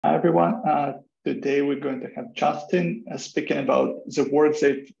Hi, everyone. Today we're going to have Justin speaking about the work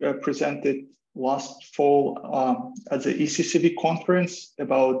they presented last fall at the ECCV conference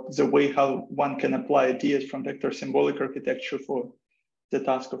about the way how one can apply ideas from vector symbolic architecture for the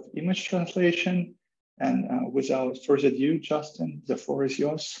task of image translation. And without further ado, Justin, the floor is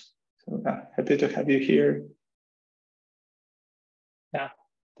yours. So happy to have you here. Yeah,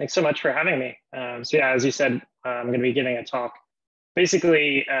 thanks so much for having me. So yeah, as you said, I'm going to be giving a talk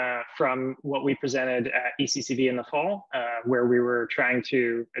basically from what we presented at ECCV in the fall, where we were trying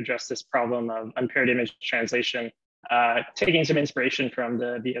to address this problem of unpaired image translation, taking some inspiration from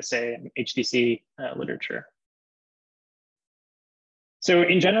the VSA and HTC literature. So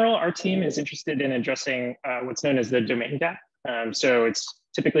in general, our team is interested in addressing what's known as the domain gap. So it's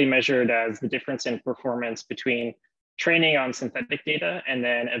typically measured as the difference in performance between training on synthetic data and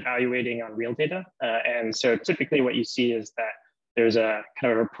then evaluating on real data. And so typically what you see is that there's a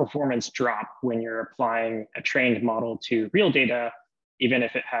kind of a performance drop when you're applying a trained model to real data, even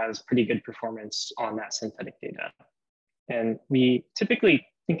if it has pretty good performance on that synthetic data. And we typically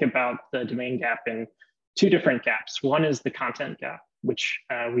think about the domain gap in two different gaps. One is the content gap, which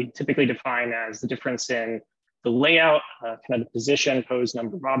we typically define as the difference in the layout, kind of the position, pose,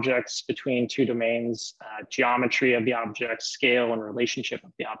 number of objects between two domains, geometry of the objects, scale, and relationship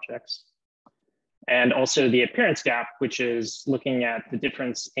of the objects. And also the appearance gap, which is looking at the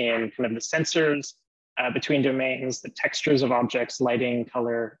difference in kind of the sensors between domains, the textures of objects, lighting,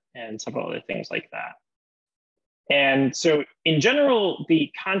 color, and several other things like that. And so in general,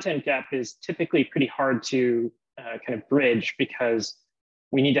 the content gap is typically pretty hard to kind of bridge because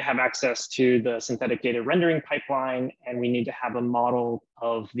we need to have access to the synthetic data rendering pipeline, and we need to have a model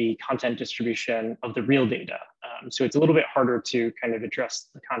of the content distribution of the real data. So it's a little bit harder to kind of address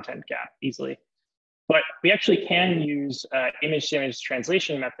the content gap easily. But we actually can use image-to-image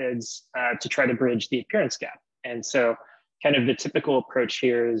translation methods to try to bridge the appearance gap. And so kind of the typical approach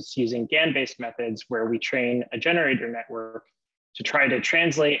here is using GAN-based methods where we train a generator network to try to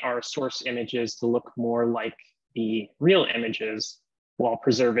translate our source images to look more like the real images while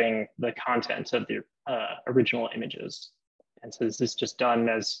preserving the content of the original images. And so this is just done,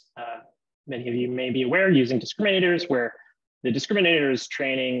 as many of you may be aware, using discriminators, where the discriminator is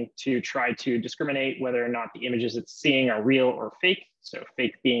training to try to discriminate whether or not the images it's seeing are real or fake. So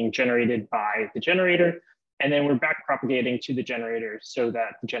fake being generated by the generator. And then we're back propagating to the generator so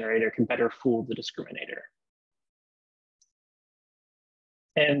that the generator can better fool the discriminator.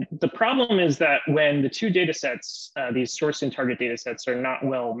 And the problem is that when the two data sets, these source and target data sets, are not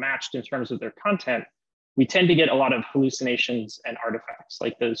well matched in terms of their content, we tend to get a lot of hallucinations and artifacts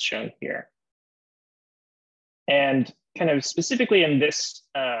like those shown here. And kind of specifically in this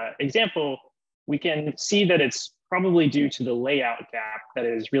example, we can see that it's probably due to the layout gap that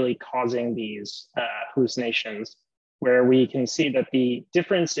is really causing these hallucinations, where we can see that the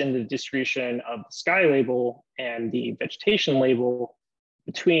difference in the distribution of the sky label and the vegetation label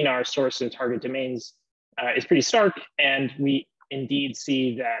between our source and target domains is pretty stark. And we indeed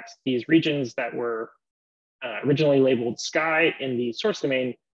see that these regions that were originally labeled sky in the source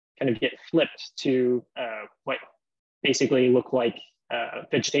domain kind of get flipped to what basically look like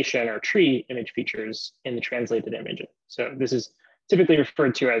vegetation or tree image features in the translated image. So this is typically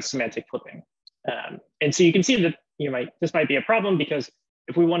referred to as semantic flipping. And so you can see that this might be a problem, because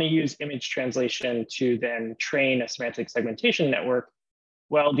if we want to use image translation to then train a semantic segmentation network,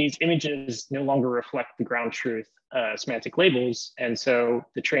 well, these images no longer reflect the ground truth semantic labels. And so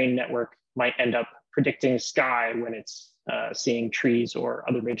the trained network might end up predicting sky when it's seeing trees or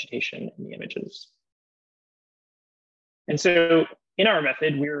other vegetation in the images. And so in our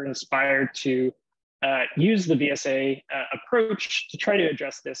method, we were inspired to use the VSA approach to try to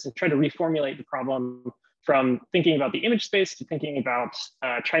address this and try to reformulate the problem from thinking about the image space to thinking about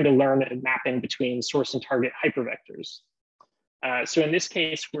trying to learn a mapping between source and target hypervectors. So in this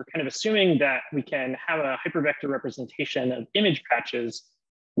case, we're kind of assuming that we can have a hypervector representation of image patches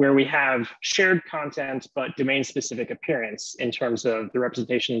where we have shared content, but domain-specific appearance in terms of the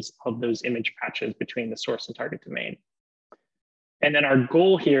representations of those image patches between the source and target domain. And then our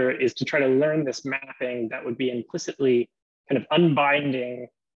goal here is to try to learn this mapping that would be implicitly kind of unbinding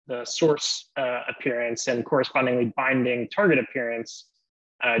the source appearance and correspondingly binding target appearance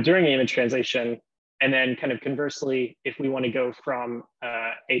during the image translation. And then kind of conversely, if we want to go from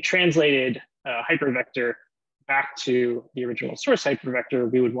a translated hypervector back to the original source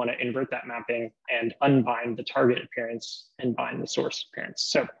hypervector, we would want to invert that mapping and unbind the target appearance and bind the source appearance.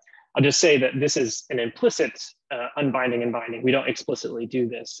 So I'll just say that this is an implicit unbinding and binding. We don't explicitly do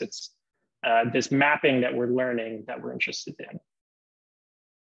this. It's this mapping that we're learning that we're interested in.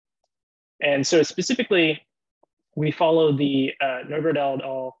 And so specifically, we follow the Norbert et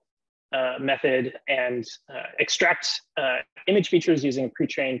al. Method and extract image features using a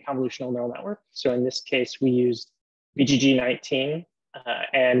pre-trained convolutional neural network. So in this case, we used VGG19,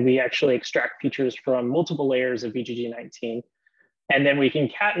 and we actually extract features from multiple layers of VGG19. And then we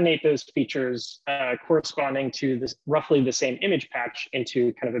concatenate those features corresponding to this roughly the same image patch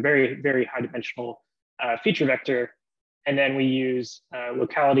into kind of a very, very high dimensional feature vector. And then we use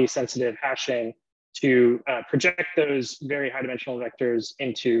locality sensitive hashing to project those very high dimensional vectors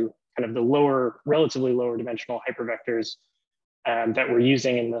into kind of the lower, relatively lower dimensional hypervectors that we're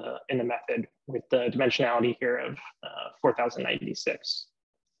using in the method, with the dimensionality here of 4096.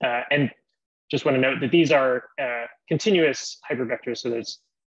 And just want to note that these are continuous hypervectors, so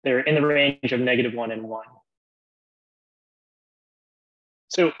they're in the range of -1 and 1.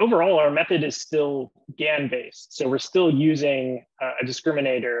 So overall, our method is still GAN-based. So we're still using a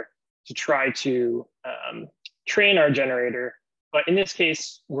discriminator to try to train our generator. But in this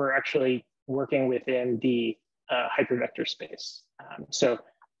case, we're actually working within the hypervector space. So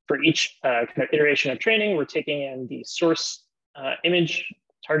for each kind of iteration of training, we're taking in the source image,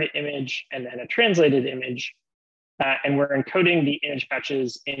 target image, and then a translated image. And we're encoding the image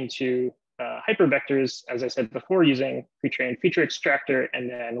patches into hypervectors, as I said before, using pre-trained feature extractor and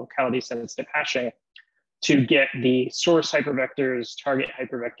then locality sensitive hashing to get the source hypervectors, target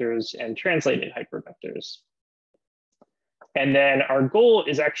hypervectors, and translated hypervectors. And then our goal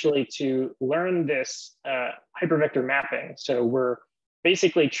is actually to learn this hypervector mapping. So we're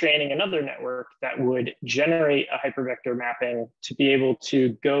basically training another network that would generate a hypervector mapping to be able to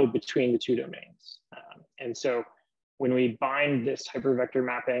go between the two domains. And so when we bind this hypervector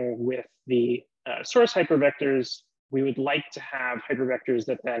mapping with the source hypervectors, we would like to have hypervectors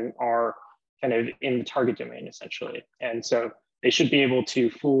that then are kind of in the target domain, essentially. And so they should be able to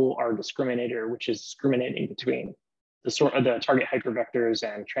fool our discriminator, which is discriminating between the target hypervectors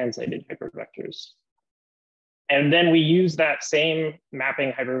and translated hypervectors. And then we use that same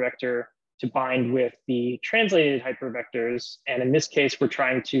mapping hypervector to bind with the translated hypervectors. And in this case, we're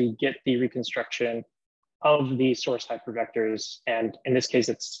trying to get the reconstruction of the source hypervectors. And in this case,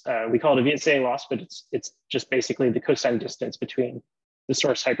 it's we call it a VSA loss, but it's just basically the cosine distance between the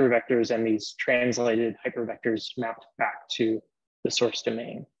source hypervectors and these translated hypervectors mapped back to the source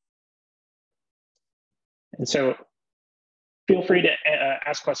domain. And so feel free to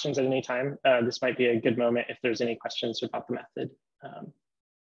ask questions at any time. This might be a good moment if there's any questions about the method.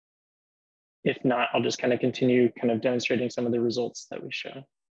 If not, I'll just kind of continue kind of demonstrating some of the results that we show.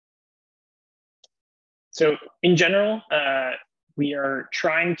 So in general, we are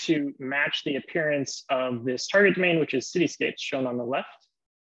trying to match the appearance of this target domain, which is cityscapes shown on the left,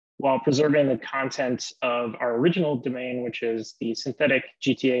 while preserving the content of our original domain, which is the synthetic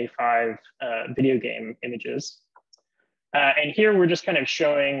GTA 5 video game images. And here we're just kind of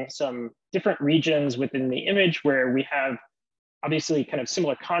showing some different regions within the image where we have obviously kind of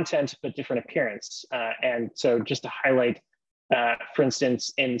similar content, but different appearance. And so just to highlight, for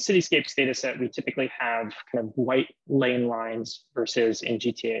instance, in Cityscapes dataset, we typically have kind of white lane lines versus in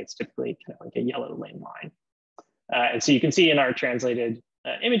GTA, it's typically kind of like a yellow lane line. And so you can see in our translated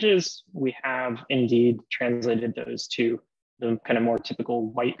images, we have indeed translated those to the kind of more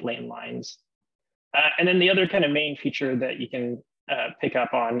typical white lane lines. And then the other kind of main feature that you can pick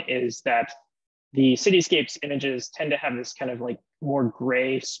up on is that the cityscapes images tend to have this kind of like more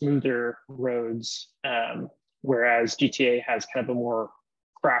gray, smoother roads, whereas GTA has kind of a more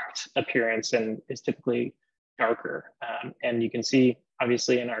cracked appearance and is typically darker. And you can see,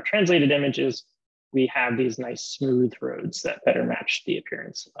 obviously, in our translated images, we have these nice smooth roads that better match the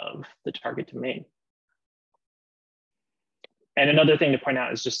appearance of the target domain. And another thing to point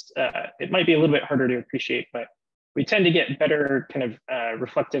out is just, it might be a little bit harder to appreciate, but we tend to get better kind of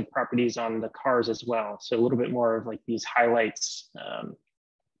reflective properties on the cars as well. So a little bit more of like these highlights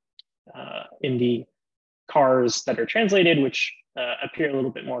in the cars that are translated, which appear a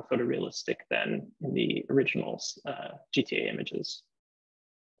little bit more photorealistic than in the original GTA images.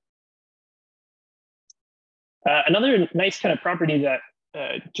 Another nice kind of property that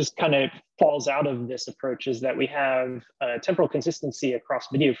just kind of falls out of this approach is that we have temporal consistency across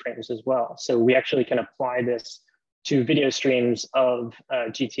video frames as well. So we actually can apply this to video streams of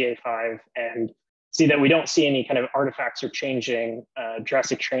GTA 5 and see that we don't see any kind of artifacts or changing,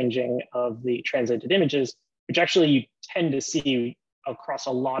 drastic changing of the translated images, which actually you tend to see across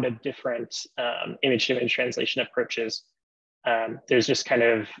a lot of different image-to-image translation approaches. There's just kind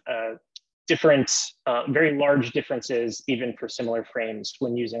of different, very large differences even for similar frames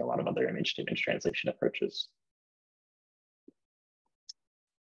when using a lot of other image-to-image translation approaches.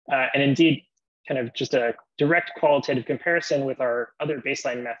 And indeed, kind of just a direct qualitative comparison with our other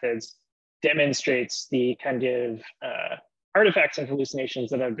baseline methods demonstrates the kind of artifacts and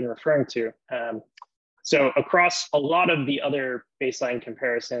hallucinations that I've been referring to. So across a lot of the other baseline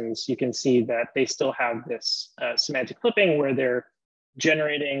comparisons, you can see that they still have this semantic clipping where they're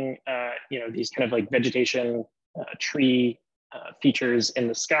generating these kind of like vegetation tree features in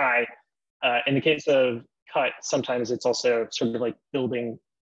the sky. In the case of cut, sometimes it's also sort of like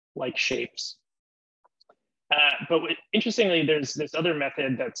building-like shapes. But interestingly, there's this other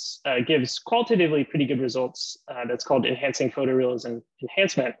method that's gives qualitatively pretty good results that's called enhancing photorealism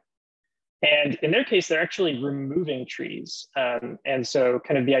enhancement. And in their case, they're actually removing trees. And so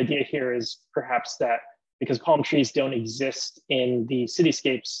kind of the idea here is perhaps that because palm trees don't exist in the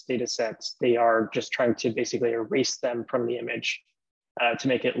cityscapes data sets, they are just trying to basically erase them from the image to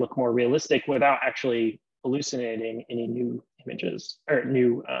make it look more realistic without actually hallucinating any new images or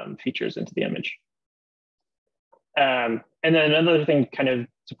new features into the image. And then another thing kind of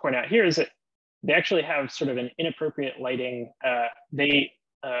to point out here is that they actually have sort of an inappropriate lighting. They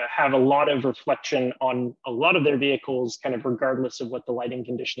have a lot of reflection on a lot of their vehicles, kind of regardless of what the lighting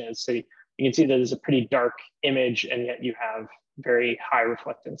condition is. So you can see that it's a pretty dark image, and yet you have very high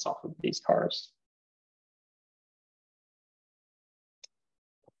reflectance off of these cars.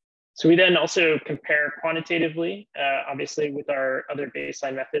 So we then also compare quantitatively, obviously, with our other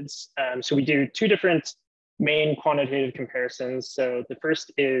baseline methods. So we do two different main quantitative comparisons. So the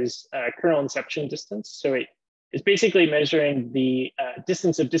first is kernel inception distance. So it is basically measuring the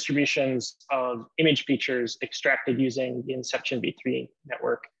distance of distributions of image features extracted using the Inception V3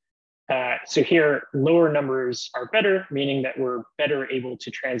 network. So here, lower numbers are better, meaning that we're better able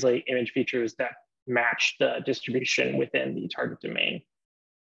to translate image features that match the distribution within the target domain.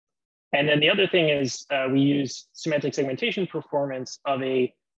 And then the other thing is we use semantic segmentation performance of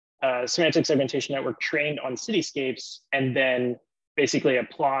a semantic segmentation network trained on cityscapes and then basically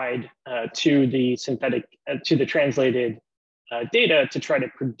applied to the to the translated data to try to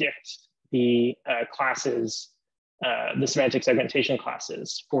predict the classes, the semantic segmentation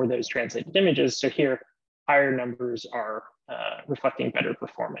classes for those translated images. So here, higher numbers are reflecting better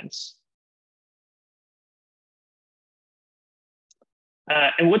performance.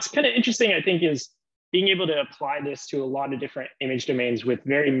 And what's kind of interesting, I think, is being able to apply this to a lot of different image domains with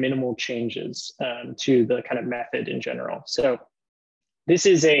very minimal changes to the kind of method in general. So this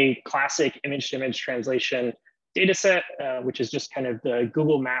is a classic image-to-image translation data set, which is just kind of the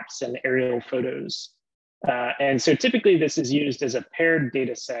Google Maps and aerial photos. And so typically this is used as a paired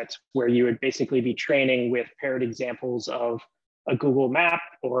data set where you would basically be training with paired examples of a Google map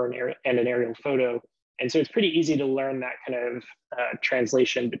or an aerial photo. And so it's pretty easy to learn that kind of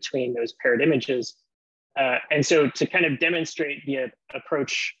translation between those paired images. And so to kind of demonstrate the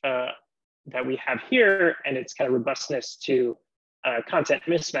approach that we have here and its kind of robustness to content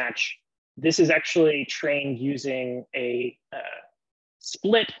mismatch, this is actually trained using a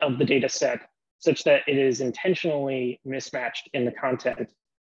split of the data set such that it is intentionally mismatched in the content,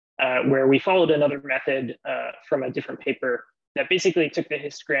 where we followed another method from a different paper that basically took the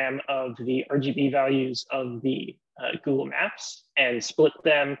histogram of the RGB values of the Google Maps and split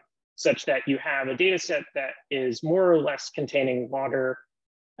them such that you have a data set that is more or less containing water,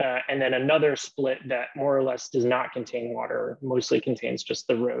 and then another split that more or less does not contain water, mostly contains just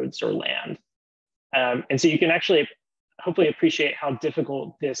the roads or land. And so you can actually hopefully appreciate how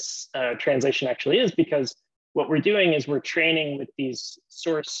difficult this translation actually is, because what we're doing is we're training with these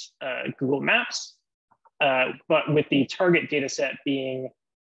source Google Maps, but with the target data set being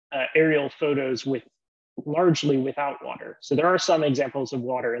aerial photos with largely without water. So there are some examples of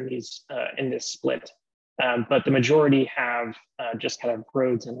water in these in this split, but the majority have just kind of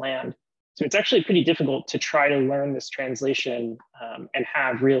roads and land. So it's actually pretty difficult to try to learn this translation and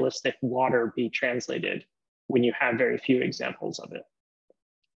have realistic water be translated when you have very few examples of it.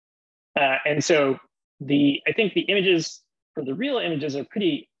 And so I think the images for the real images are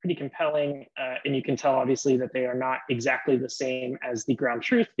pretty compelling, and you can tell obviously that they are not exactly the same as the ground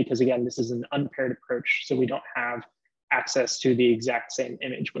truth, because again, this is an unpaired approach, so we don't have access to the exact same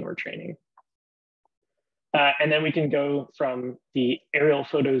image when we're training. And then we can go from the aerial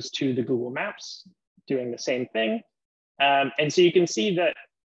photos to the Google Maps, doing the same thing. And so you can see that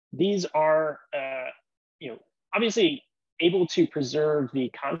these are, obviously able to preserve the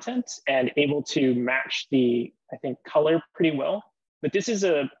content and able to match the, I think, color pretty well. But this is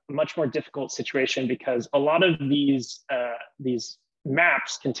a much more difficult situation because a lot of these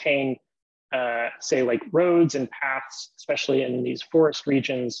maps contain, say, like roads and paths, especially in these forest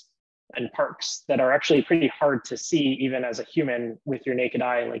regions, and parks that are actually pretty hard to see even as a human with your naked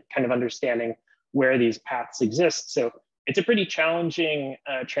eye, like kind of understanding where these paths exist. So it's a pretty challenging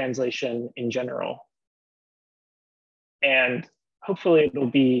translation in general. And hopefully it'll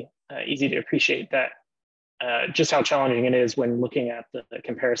be easy to appreciate that just how challenging it is when looking at the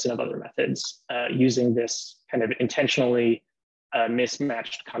comparison of other methods using this kind of intentionally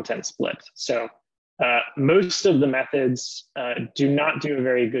mismatched content split. So most of the methods do not do a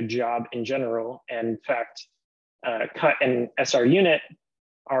very good job in general. And in fact, cut and SR unit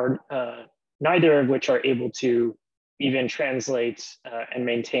are neither of which are able to even translate and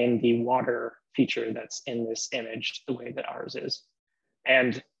maintain the water feature that's in this image the way that ours is.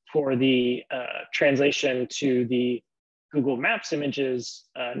 And for the translation to the Google Maps images,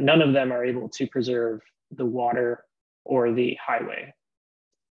 none of them are able to preserve the water or the highway.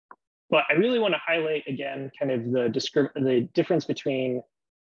 But I really want to highlight again kind of the difference between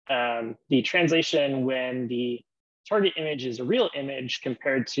the translation when the target image is a real image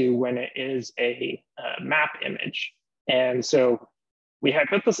compared to when it is a map image. And so we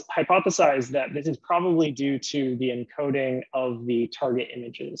hypothesized that this is probably due to the encoding of the target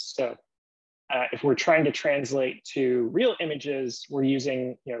images. So if we're trying to translate to real images, we're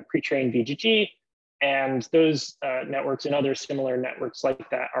using pre-trained VGG, and those networks and other similar networks like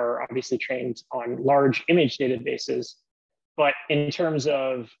that are obviously trained on large image databases. But in terms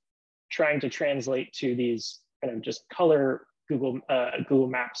of trying to translate to these kind of just color Google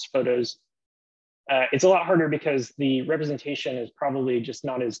Maps photos, it's a lot harder because the representation is probably just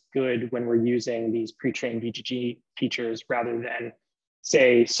not as good when we're using these pre-trained VGG features rather than,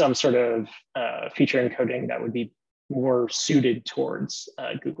 say, some sort of feature encoding that would be more suited towards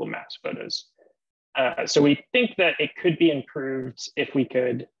Google Maps photos. So we think that it could be improved if we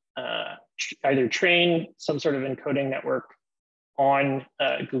could either train some sort of encoding network on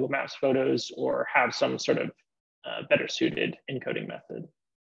Google Maps photos or have some sort of better suited encoding method.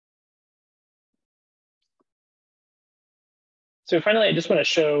 So finally, I just want to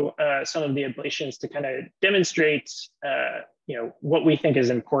show some of the ablations to kind of demonstrate what we think is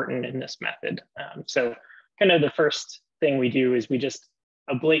important in this method. So kind of the first thing we do is we just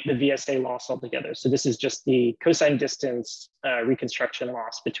ablate the VSA loss altogether. So this is just the cosine distance reconstruction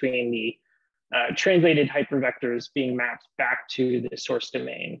loss between the translated hypervectors being mapped back to the source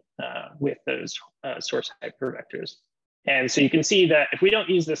domain with those source hypervectors. And so you can see that if we don't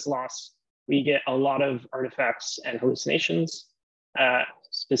use this loss, we get a lot of artifacts and hallucinations,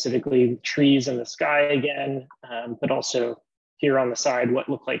 specifically trees in the sky again, but also here on the side, what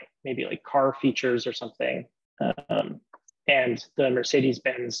look like maybe like car features or something. And the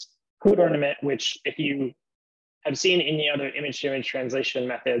Mercedes-Benz hood ornament, which if you have seen any other image-to-image translation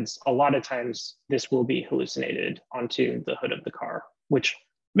methods, a lot of times this will be hallucinated onto the hood of the car, which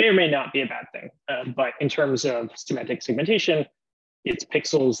may or may not be a bad thing. But in terms of semantic segmentation, it's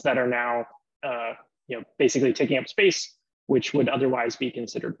pixels that are now basically taking up space, which would otherwise be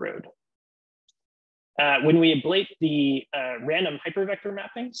considered road. When we ablate the random hypervector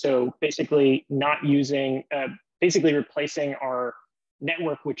mapping, so basically not using, basically replacing our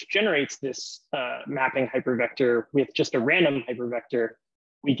network which generates this mapping hypervector with just a random hypervector,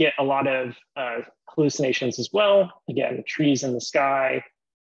 we get a lot of hallucinations as well. Again, trees in the sky,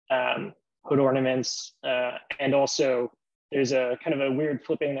 hood ornaments, and also there's a kind of a weird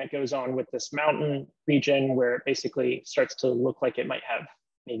flipping that goes on with this mountain region where it basically starts to look like it might have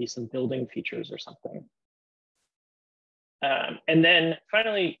maybe some building features or something. And then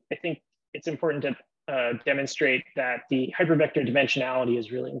finally, I think it's important to demonstrate that the hypervector dimensionality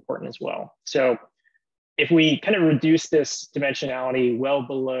is really important as well. So if we kind of reduce this dimensionality well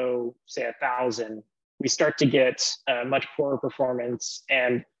below, say, 1,000, we start to get much poorer performance.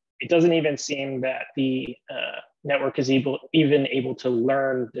 And it doesn't even seem that the network is even able to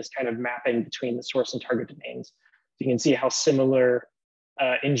learn this kind of mapping between the source and target domains. You can see how similar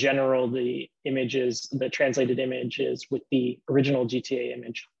in general the images, the translated images with the original GTA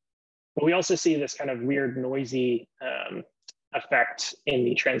image. But we also see this kind of weird noisy effect in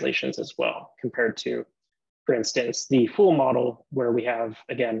the translations as well, compared to, for instance, the full model where we have,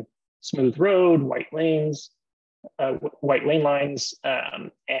 again, smooth road, white lanes, white lane lines,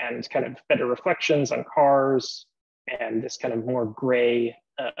 and kind of better reflections on cars, and this kind of more gray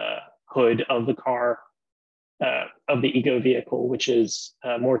hood of the car, of the ego vehicle, which is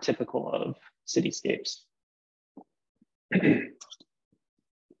more typical of cityscapes.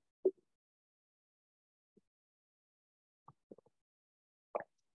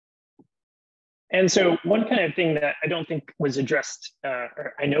 And so one kind of thing that I don't think was addressed,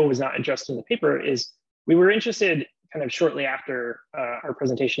 or I know was not addressed in the paper, is we were interested kind of shortly after our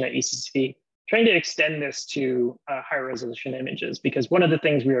presentation at ECCV, trying to extend this to higher resolution images, because one of the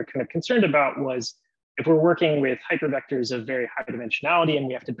things we were kind of concerned about was if we're working with hypervectors of very high dimensionality and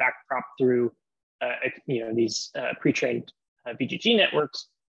we have to backprop through these pre-trained VGG networks,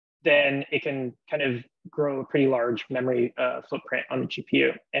 then it can kind of grow a pretty large memory footprint on the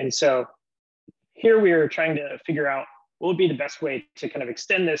GPU. And so here we are trying to figure out what would be the best way to kind of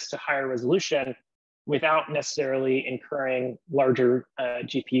extend this to higher resolution without necessarily incurring larger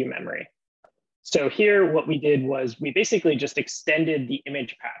GPU memory. So here, what we did was we basically just extended the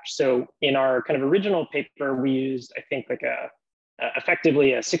image patch. So in our kind of original paper, we used, I think, like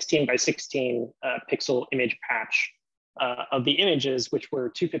effectively a 16 by 16 pixel image patch of the images, which were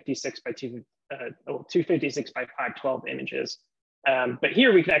 256 by 512 images. But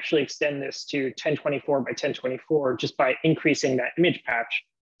here we can actually extend this to 1024 by 1024 just by increasing that image patch.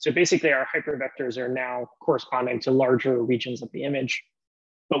 So basically our hypervectors are now corresponding to larger regions of the image.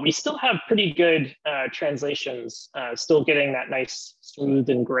 But we still have pretty good translations, still getting that nice smooth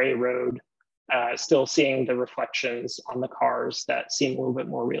and gray road, still seeing the reflections on the cars that seem a little bit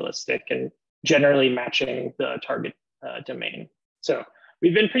more realistic and generally matching the target domain. So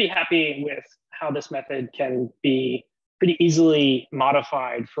we've been pretty happy with how this method can be pretty easily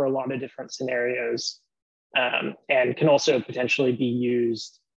modified for a lot of different scenarios, and can also potentially be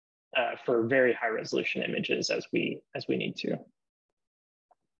used for very high resolution images as we need to.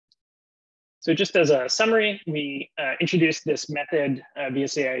 So just as a summary, we introduced this method,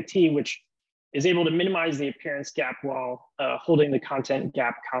 VSAIT, which is able to minimize the appearance gap while holding the content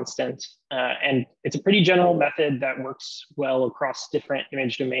gap constant. And it's a pretty general method that works well across different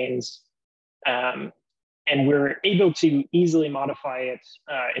image domains. And we're able to easily modify it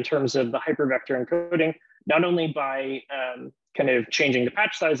in terms of the hypervector encoding, not only by kind of changing the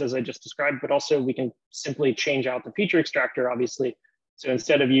patch size as I just described, but also we can simply change out the feature extractor, obviously. So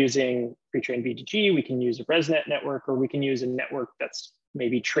instead of using pre-trained VGG, we can use a ResNet network, or we can use a network that's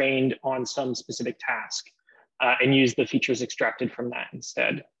maybe trained on some specific task and use the features extracted from that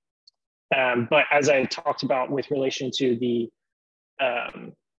instead. But as I talked about with relation to the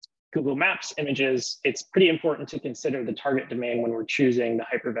Google Maps images, it's pretty important to consider the target domain when we're choosing the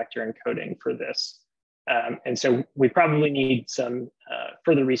hypervector encoding for this. And so we probably need some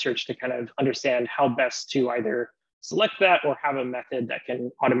further research to kind of understand how best to either select that or have a method that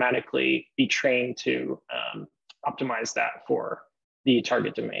can automatically be trained to optimize that for the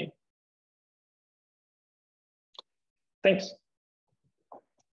target domain. Thanks.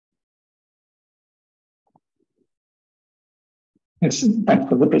 Yes, thanks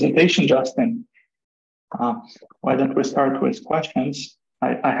for the presentation, Justin. Why don't we start with questions?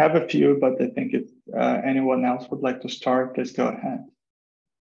 I have a few, but I think if anyone else would like to start, please go ahead.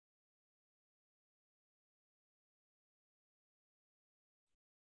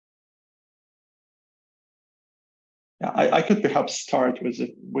 Yeah, I could perhaps start with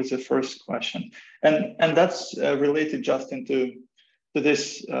the first question, and that's related, Justin, to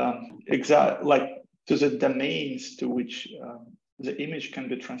this to the domains to which the image can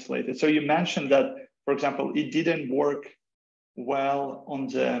be translated. So you mentioned that, for example, it didn't work well on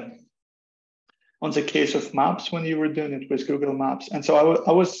the case of maps when you were doing it with Google Maps, and so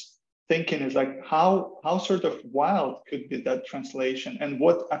I was thinking is like how sort of wild could be that translation, and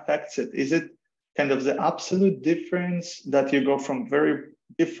what affects it? Is it kind of the absolute difference that you go from very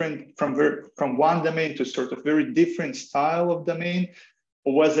different from one domain to sort of very different style of domain,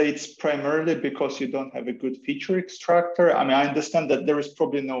 or whether it's primarily because you don't have a good feature extractor? I mean, I understand that there is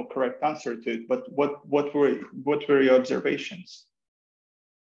probably no correct answer to it, but what were your observations?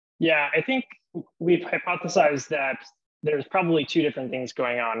 Yeah, I think we've hypothesized that there's probably two different things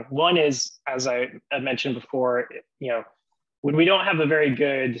going on. One is, as I mentioned before, when we don't have a very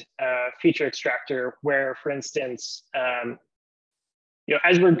good feature extractor, where, for instance,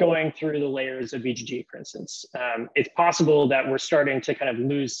 as we're going through the layers of VGG, for instance, it's possible that we're starting to kind of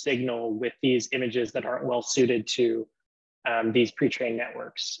lose signal with these images that aren't well suited to these pre-trained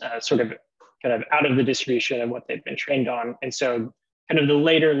networks, sort of kind of out of the distribution of what they've been trained on. And so kind of the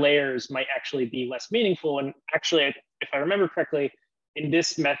later layers might actually be less meaningful. And actually, if I remember correctly, in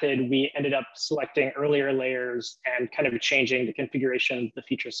this method, we ended up selecting earlier layers and kind of changing the configuration of the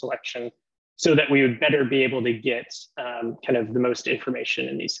feature selection so that we would better be able to get kind of the most information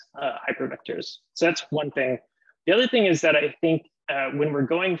in these hypervectors. So that's one thing. The other thing is that I think when we're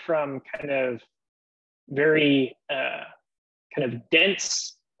going from kind of very kind of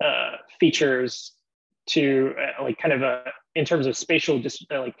dense features to like kind of in terms of spatial,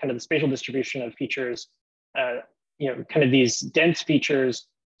 like kind of the spatial distribution of features, kind of these dense features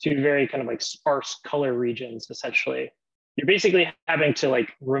to very kind of like sparse color regions, essentially, you're basically having to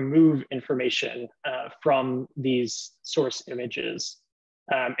like remove information from these source images.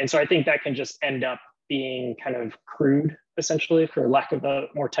 And so I think that can just end up being kind of crude, essentially, for lack of a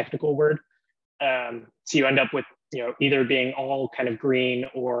more technical word. So you end up with, either being all kind of green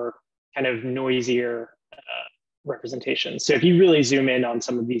or kind of noisier representations. So if you really zoom in on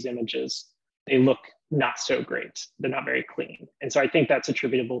some of these images, they look not so great. They're not very clean. And so I think that's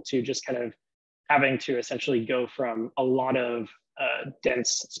attributable to just kind of having to essentially go from a lot of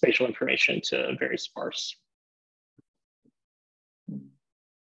dense spatial information to very sparse.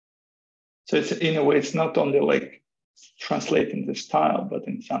 So it's, in a way, it's not only like translating the style, but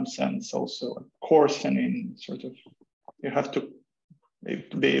in some sense also coarsening, sort of, you have to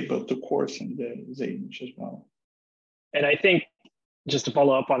be able to coarsen the image as well. And I think, just to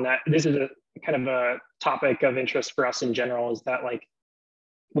follow up on that, this is a kind of a topic of interest for us in general, is that like,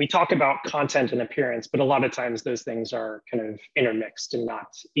 we talk about content and appearance, but a lot of times those things are kind of intermixed and not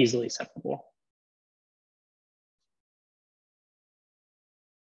easily separable.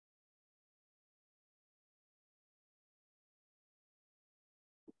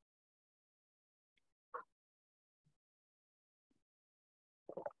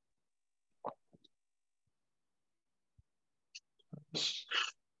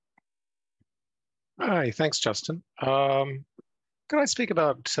 Hi, thanks, Justin. Can I speak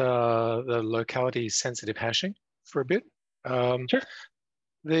about the locality-sensitive hashing for a bit? Sure.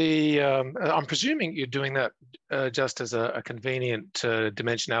 I'm presuming you're doing that just as a convenient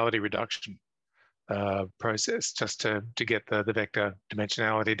dimensionality reduction process, just to get the vector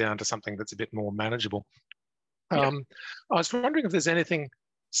dimensionality down to something that's a bit more manageable. Yeah. I was wondering if there's anything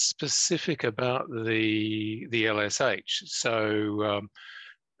specific about the LSH. So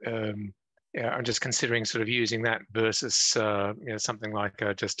yeah, I'm just considering sort of using that versus something like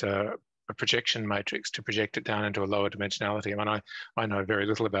just a projection matrix to project it down into a lower dimensionality. I mean, I know very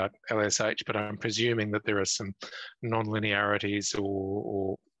little about LSH, but I'm presuming that there are some non-linearities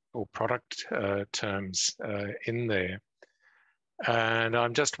or product terms in there. And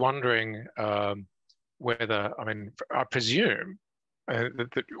I'm just wondering whether, I mean, I presume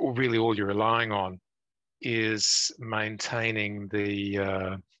that really all you're relying on is maintaining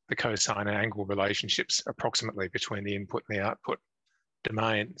the cosine angle relationships approximately between the input and the output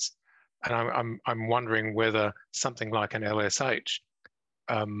domains. And I'm wondering whether something like an LSH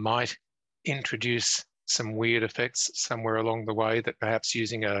might introduce some weird effects somewhere along the way, that perhaps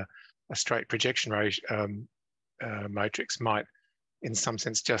using a straight projection matrix might, in some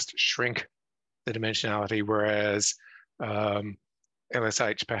sense, just shrink the dimensionality, whereas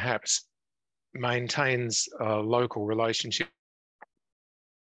LSH perhaps maintains a local relationship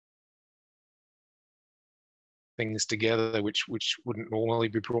things together which wouldn't normally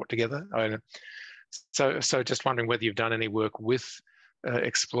be brought together. So just wondering whether you've done any work with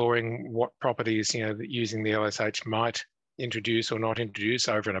exploring what properties that using the LSH might introduce or not introduce,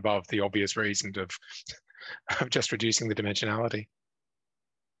 over and above the obvious reason of just reducing the dimensionality.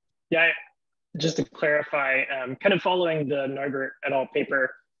 Yeah, just to clarify, kind of following the Neubert et al.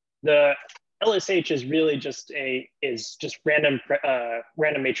 Paper, the LSH is really just random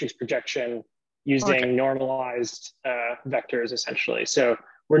matrix projection using normalized vectors, essentially. So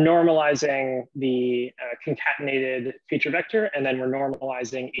we're normalizing the concatenated feature vector, and then we're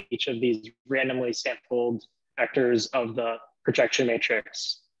normalizing each of these randomly sampled vectors of the projection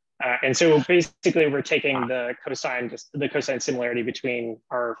matrix. And so basically we're taking the cosine similarity between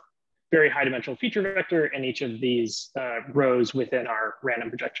our very high dimensional feature vector and each of these rows within our random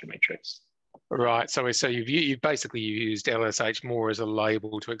projection matrix. Right. So you've basically used LSH more as a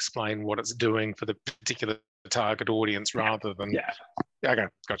label to explain what it's doing for the particular target audience, rather than. Yeah. Okay.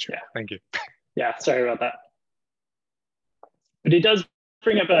 Gotcha. Yeah. Thank you. Yeah. Sorry about that. But it does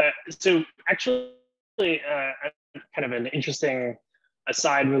bring up so actually kind of an interesting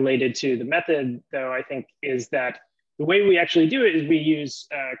aside related to the method, though, I think, is that the way we actually do it is we use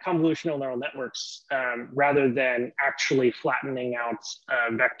convolutional neural networks rather than actually flattening out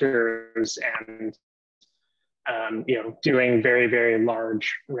vectors and doing very, very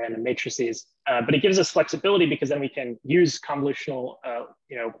large random matrices. But it gives us flexibility, because then we can use convolutional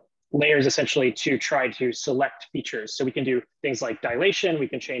layers essentially to try to select features. So we can do things like dilation, we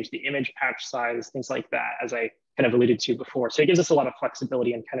can change the image patch size, things like that, as I kind of alluded to before. So it gives us a lot of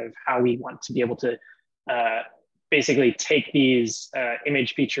flexibility in kind of how we want to be able to basically take these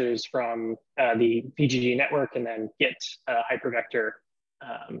image features from the VGG network and then get a hypervector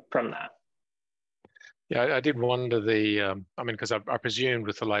from that. Yeah, I did wonder because I presumed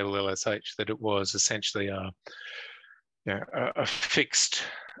with the label LSH that it was essentially a fixed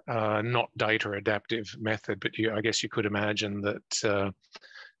not data adaptive method, but I guess you could imagine that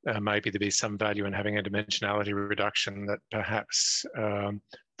maybe there'd be some value in having a dimensionality reduction that perhaps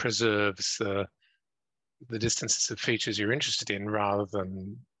preserves the distances of features you're interested in rather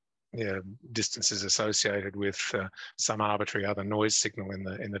than distances associated with some arbitrary other noise signal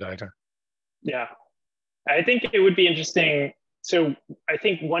in the data. Yeah, I think it would be interesting. So I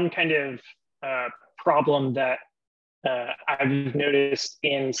think one kind of problem that I've noticed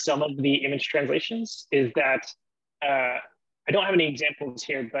in some of the image translations is that I don't have any examples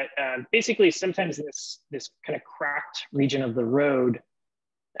here, but basically sometimes this kind of cracked region of the road,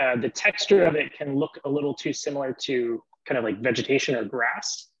 the texture of it can look a little too similar to kind of like vegetation or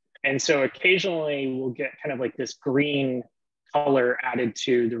grass. And so occasionally we'll get kind of like this green color added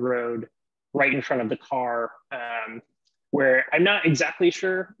to the road right in front of the car, where I'm not exactly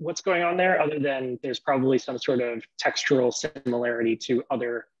sure what's going on there, other than there's probably some sort of textural similarity to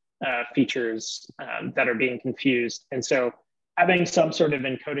other features that are being confused. And so having some sort of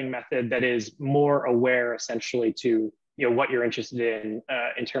encoding method that is more aware essentially to what you're interested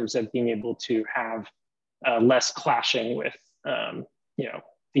in terms of being able to have less clashing with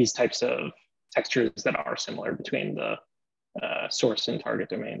these types of textures that are similar between the source and target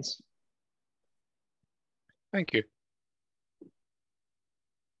domains. Thank you.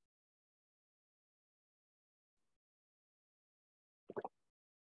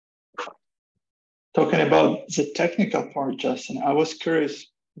 Talking about the technical part, Justin, I was curious,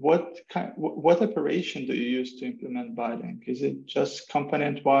 what operation do you use to implement binding? Is it just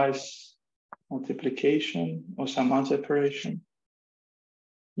component-wise multiplication or some other operation?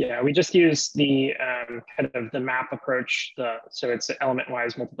 Yeah, we just use the kind of the map approach. So it's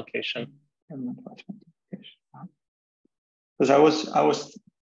element-wise multiplication. Element-wise multiplication. Because I was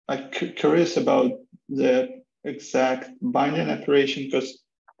curious about the exact binding operation, because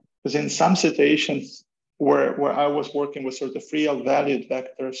in some situations where I was working with sort of real valued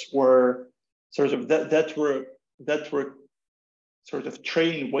vectors, were sort of that were sort of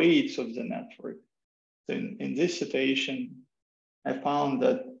train weights of the network. So in this situation, I found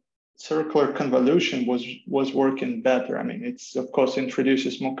that circular convolution was working better. I mean, it's of course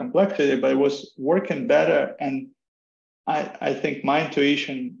introduces more complexity, but it was working better. And I think my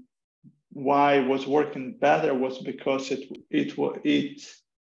intuition why it was working better was because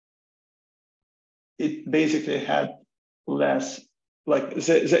it basically had less, like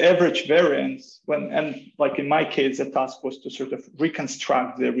the average variance and like in my case, the task was to sort of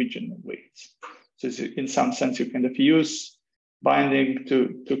reconstruct the original weights. So in some sense, you kind of use binding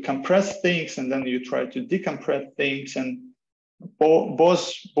to compress things, and then you try to decompress things. And both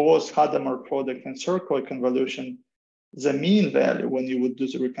Hadamard product and circular convolution, the mean value when you would do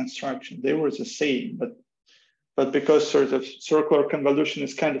the reconstruction, they were the same, but because sort of circular convolution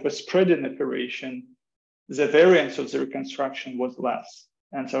is kind of a spreading operation, the variance of the reconstruction was less.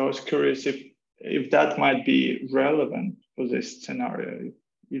 And so I was curious if that might be relevant for this scenario,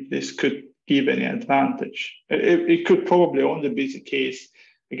 if this could give any advantage. It could probably only be the case,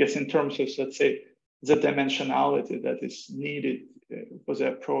 I guess, in terms of, let's say, the dimensionality that is needed for the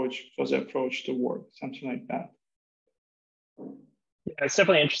approach to work, something like that. Yeah, it's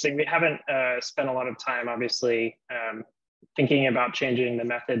definitely interesting. We haven't spent a lot of time, obviously, thinking about changing the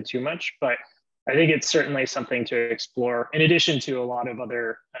method too much, but I think it's certainly something to explore, in addition to a lot of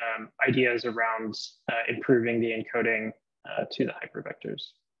other ideas around improving the encoding to the hypervectors.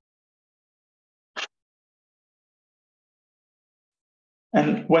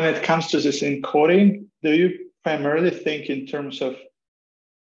 And when it comes to this encoding, do you primarily think in terms of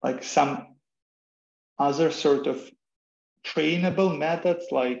like some other sort of trainable methods,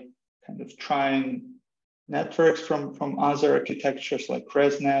 like kind of trying networks from other architectures like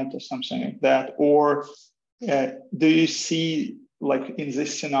ResNet or something like that? Or do you see, like in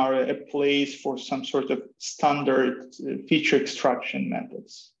this scenario, a place for some sort of standard feature extraction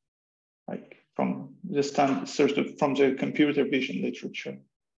methods, like from the standard sort of from the computer vision literature?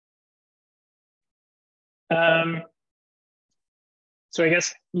 So I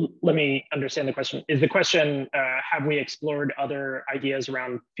guess, let me understand the question. Is the question, have we explored other ideas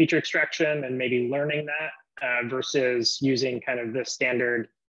around feature extraction and maybe learning that versus using kind of the standard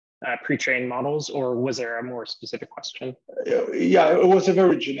pre-trained models, or was there a more specific question? Yeah, it was a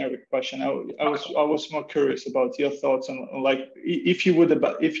very generic question. I was more curious about your thoughts on, like, if you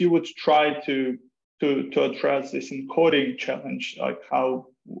would try to address this encoding challenge, like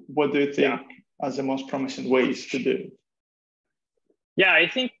what do you think are the most promising ways to do it? Yeah, I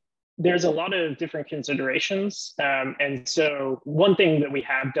think there's a lot of different considerations. And so one thing that we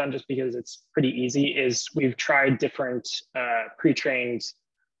have done, just because it's pretty easy, is we've tried different pre-trained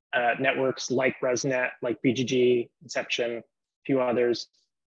networks like ResNet, like BGG, Inception, a few others.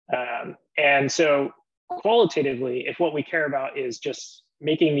 And so qualitatively, if what we care about is just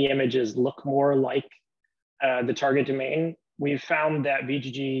making the images look more like the target domain, we've found that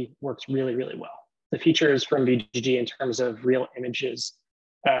VGG works really, really well. The features from VGG in terms of real images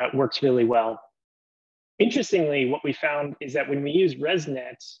works really well. Interestingly, what we found is that when we use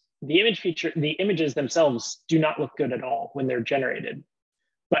ResNet, the images themselves do not look good at all when they're generated.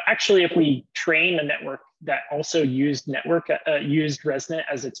 But actually, if we train a network that also used ResNet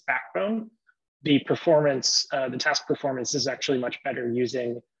as its backbone, the performance, the task performance is actually much better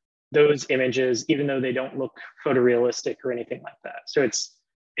using those images, even though they don't look photorealistic or anything like that. So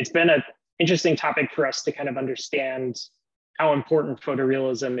it's been an interesting topic for us to kind of understand how important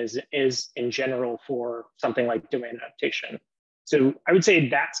photorealism is in general for something like domain adaptation. So I would say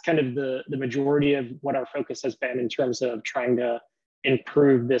that's kind of the majority of what our focus has been in terms of trying to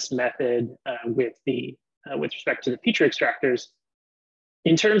improve this method with respect to the feature extractors.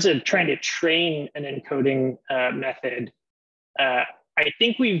 In terms of trying to train an encoding method, I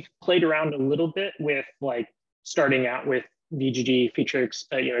think we've played around a little bit with like starting out with VGG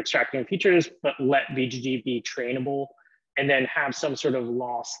extracting features, but let VGG be trainable, and then have some sort of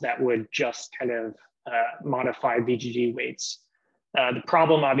loss that would just kind of modify VGG weights. The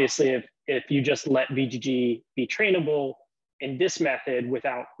problem, obviously, if you just let VGG be trainable in this method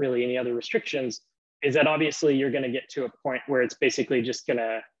without really any other restrictions, is that obviously you're going to get to a point where it's basically just going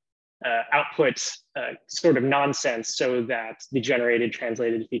to output sort of nonsense so that the generated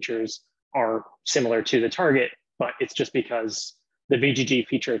translated features are similar to the target, but it's just because the VGG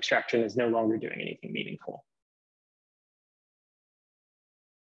feature extraction is no longer doing anything meaningful.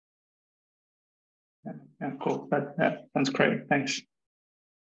 Yeah, cool. That's great. Thanks.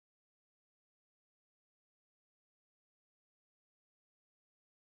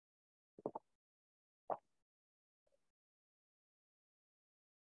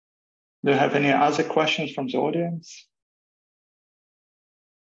 Do you have any other questions from the audience?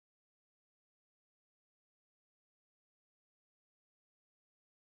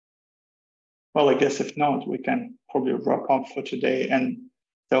 Well, I guess if not, we can probably wrap up for today. And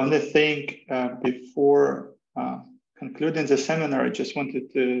the only thing before concluding the seminar, I just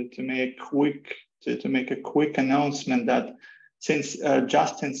wanted to make a quick announcement that since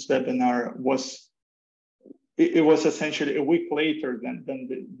Justin's webinar was essentially a week later than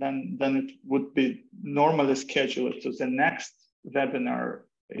it would be normally scheduled. So the next webinar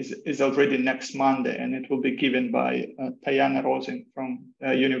is already next Monday, and it will be given by Tayana Rosing from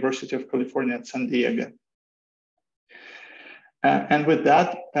University of California at San Diego. And with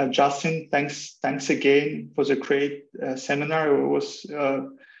that, Justin, thanks again for the great seminar. It was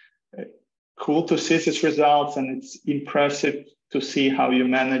cool to see these results, and it's impressive to see how you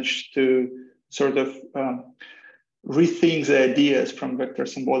managed to sort of rethink the ideas from vector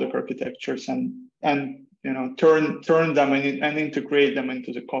symbolic architectures and turn them and integrate them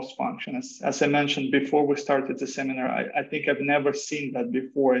into the cost function. As I mentioned before we started the seminar, I think I've never seen that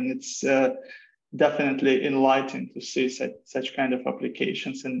before, and it's definitely enlightening to see such kind of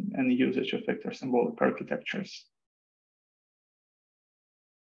applications and usage of vector symbolic architectures.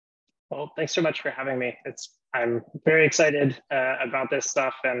 Well, thanks so much for having me. I'm very excited about this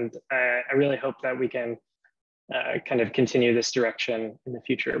stuff, and I really hope that we can kind of continue this direction in the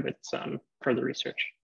future with some further research.